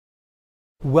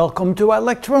Welcome to our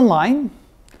lecture online.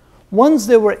 Once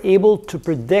they were able to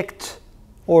predict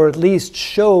or at least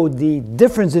show the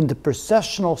difference in the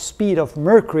precessional speed of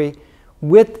Mercury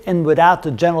with and without the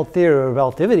general theory of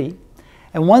relativity,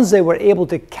 and once they were able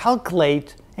to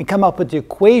calculate and come up with the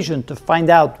equation to find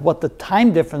out what the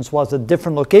time difference was at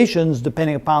different locations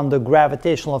depending upon the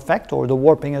gravitational effect or the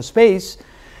warping of space,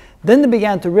 then they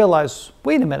began to realize,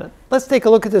 wait a minute, let's take a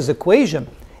look at this equation.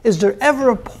 Is there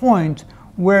ever a point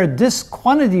where this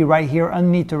quantity right here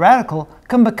underneath the radical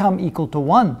can become equal to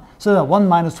 1, so that 1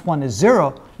 minus 1 is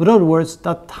 0. In other words,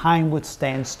 that time would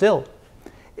stand still.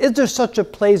 Is there such a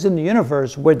place in the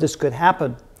universe where this could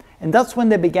happen? And that's when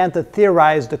they began to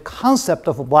theorize the concept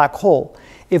of a black hole.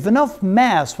 If enough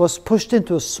mass was pushed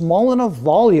into a small enough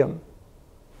volume,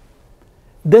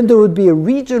 then there would be a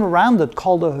region around it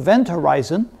called the event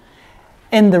horizon,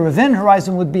 and the event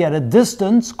horizon would be at a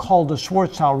distance called the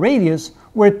Schwarzschild radius,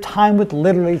 where time would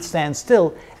literally stand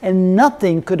still and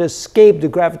nothing could escape the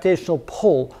gravitational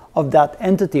pull of that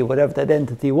entity, whatever that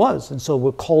entity was. And so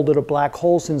we called it a black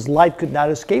hole since light could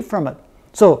not escape from it.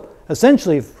 So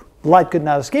essentially, if light could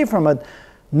not escape from it,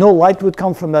 no light would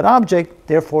come from that object,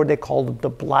 therefore they called it the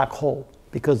black hole.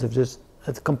 Because if there's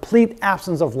a complete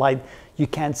absence of light, you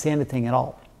can't see anything at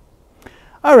all.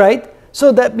 All right,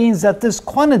 so that means that this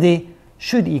quantity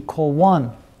should equal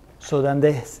 1. So then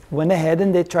they went ahead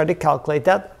and they tried to calculate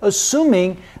that,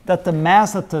 assuming that the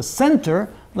mass at the center,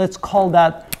 let's call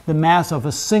that the mass of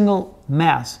a single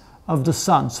mass of the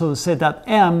sun. So say that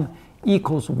m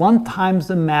equals 1 times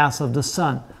the mass of the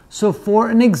sun. So for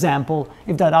an example,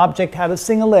 if that object had a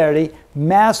singularity,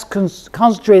 mass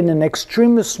concentrated in an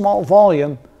extremely small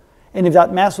volume, and if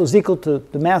that mass was equal to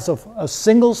the mass of a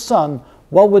single sun,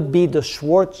 what would be the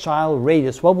Schwarzschild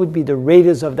radius? What would be the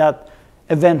radius of that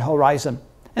event horizon?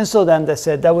 And so then they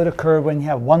said that would occur when you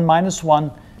have 1 minus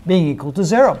 1 being equal to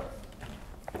 0.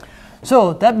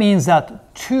 So that means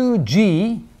that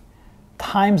 2g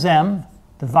times m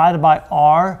divided by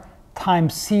r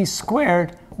times c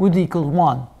squared would equal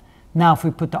 1. Now if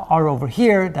we put the r over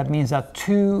here, that means that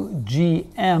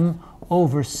 2gm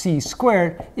over c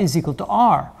squared is equal to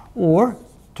r. Or,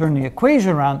 turn the equation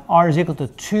around, r is equal to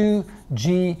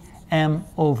 2gm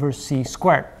over c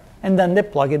squared. And then they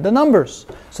plug in the numbers.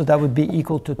 So that would be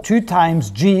equal to 2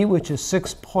 times g, which is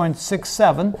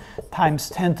 6.67, times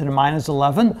 10 to the minus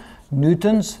 11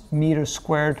 newtons meters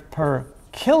squared per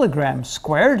kilogram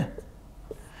squared,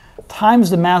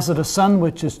 times the mass of the sun,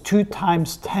 which is 2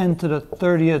 times 10 to the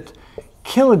 30th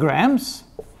kilograms,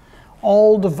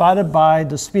 all divided by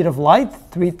the speed of light,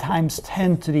 3 times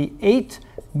 10 to the 8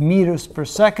 meters per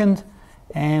second,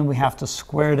 and we have to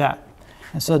square that.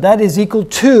 And so that is equal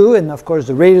to, and of course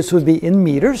the radius would be in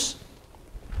meters.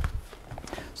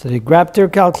 So they grabbed their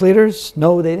calculators.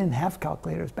 No, they didn't have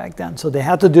calculators back then. So they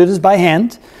had to do this by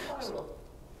hand.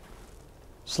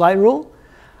 Slide rule?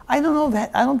 I don't know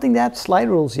that. I don't think they had slide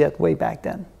rules yet way back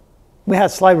then. We had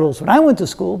slide rules when I went to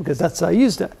school because that's I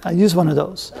used it. I used one of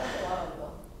those.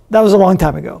 That was a long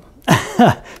time ago.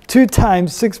 2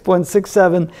 times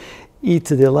 6.67 e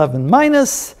to the 11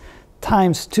 minus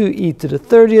times 2e to the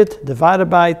 30th divided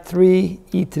by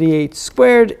 3e to the 8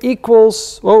 squared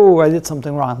equals, whoa, I did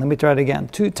something wrong. Let me try it again.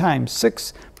 2 times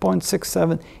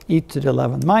 6.67 e to the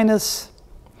 11 minus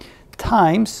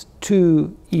times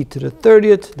 2e to the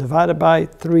 30th divided by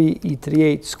 3e to the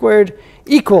 8 squared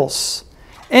equals.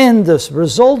 And the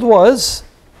result was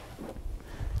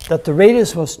that the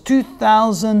radius was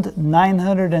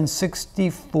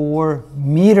 2,964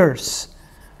 meters.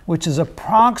 Which is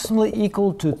approximately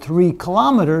equal to 3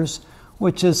 kilometers,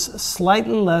 which is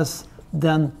slightly less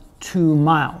than 2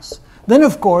 miles. Then,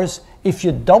 of course, if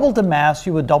you double the mass,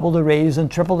 you would double the radius,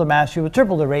 and triple the mass, you would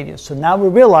triple the radius. So now we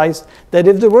realize that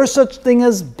if there were such thing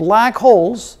as black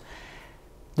holes,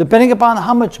 depending upon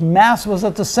how much mass was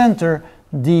at the center,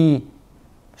 the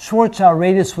Schwarzschild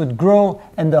radius would grow,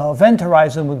 and the event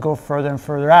horizon would go further and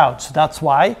further out. So that's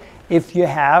why if you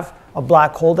have a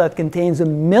black hole that contains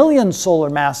 1,000,000 solar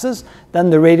masses, then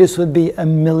the radius would be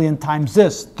 1,000,000 times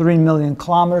this, 3 million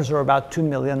kilometers or about 2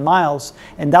 million miles.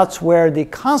 And that's where the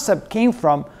concept came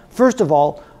from, first of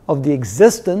all, of the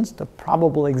existence, the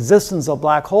probable existence of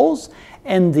black holes,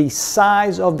 and the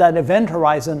size of that event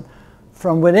horizon.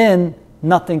 From within,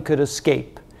 nothing could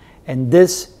escape. And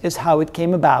this is how it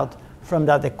came about from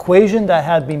that equation that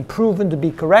had been proven to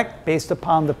be correct based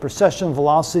upon the precession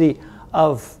velocity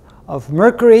of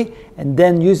Mercury, and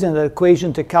then using that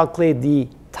equation to calculate the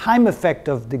time effect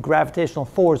of the gravitational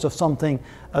force of something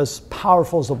as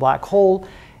powerful as a black hole,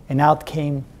 and out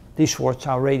came the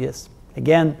Schwarzschild radius.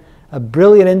 Again, a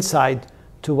brilliant insight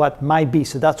to what might be.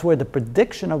 So that's where the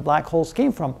prediction of black holes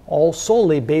came from, all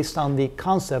solely based on the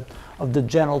concept of the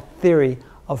general theory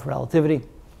of relativity,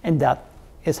 and that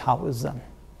is how it was done.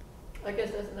 I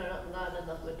guess there's not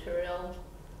enough material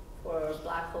for a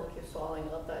black hole to keep swallowing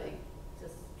up that you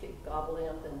just keep gobbling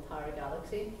up the entire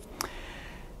galaxy?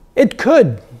 It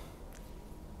could.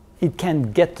 It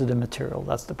can't get to the material,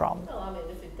 that's the problem. No, I mean,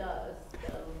 if it does,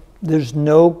 there's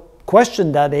no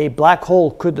question that a black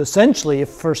hole could essentially, if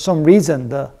for some reason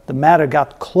the matter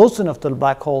got close enough to the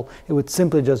black hole, it would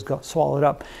simply just go swallow it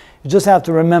up. You just have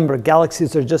to remember,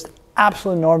 galaxies are just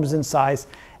absolutely enormous in size,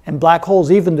 and black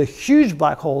holes, even the huge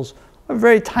black holes, are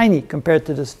very tiny compared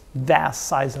to this vast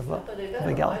size of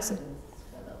a galaxy.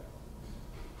 kind of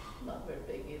not very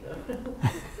big either.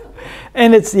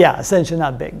 And it's, yeah, essentially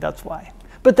not big, that's why.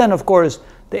 But then, of course,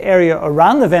 the area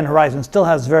around the event horizon still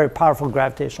has very powerful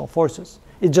gravitational forces.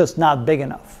 It's just not big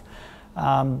enough.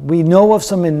 We know of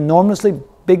some enormously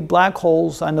big black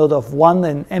holes. I know of one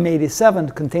in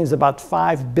M87 contains about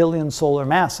 5 billion solar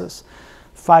masses.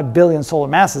 5 billion solar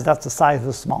masses, that's the size of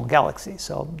a small galaxy.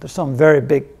 So there's some very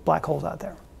big black holes out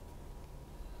there.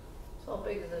 So how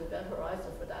big is the event horizon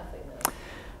for that thing then?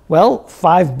 Well,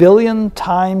 5 billion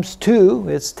times 2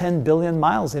 is 10 billion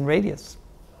miles in radius.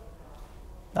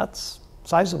 That's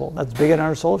sizable. That's bigger than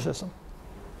our solar system.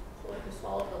 So if you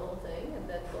swallow the whole thing and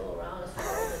then go around and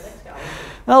swallow the next galaxy?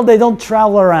 Well, they don't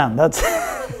travel around. That's the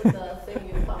thing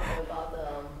you're talking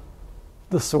about,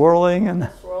 the swirling and...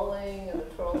 the swirling and the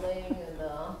twirling and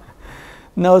the...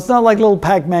 No, it's not like little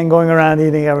Pac-Man going around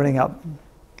eating everything up.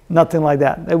 Nothing like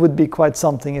that. It would be quite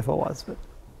something if it was, but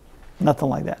nothing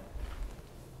like that.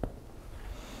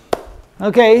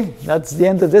 Okay, that's the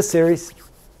end of this series.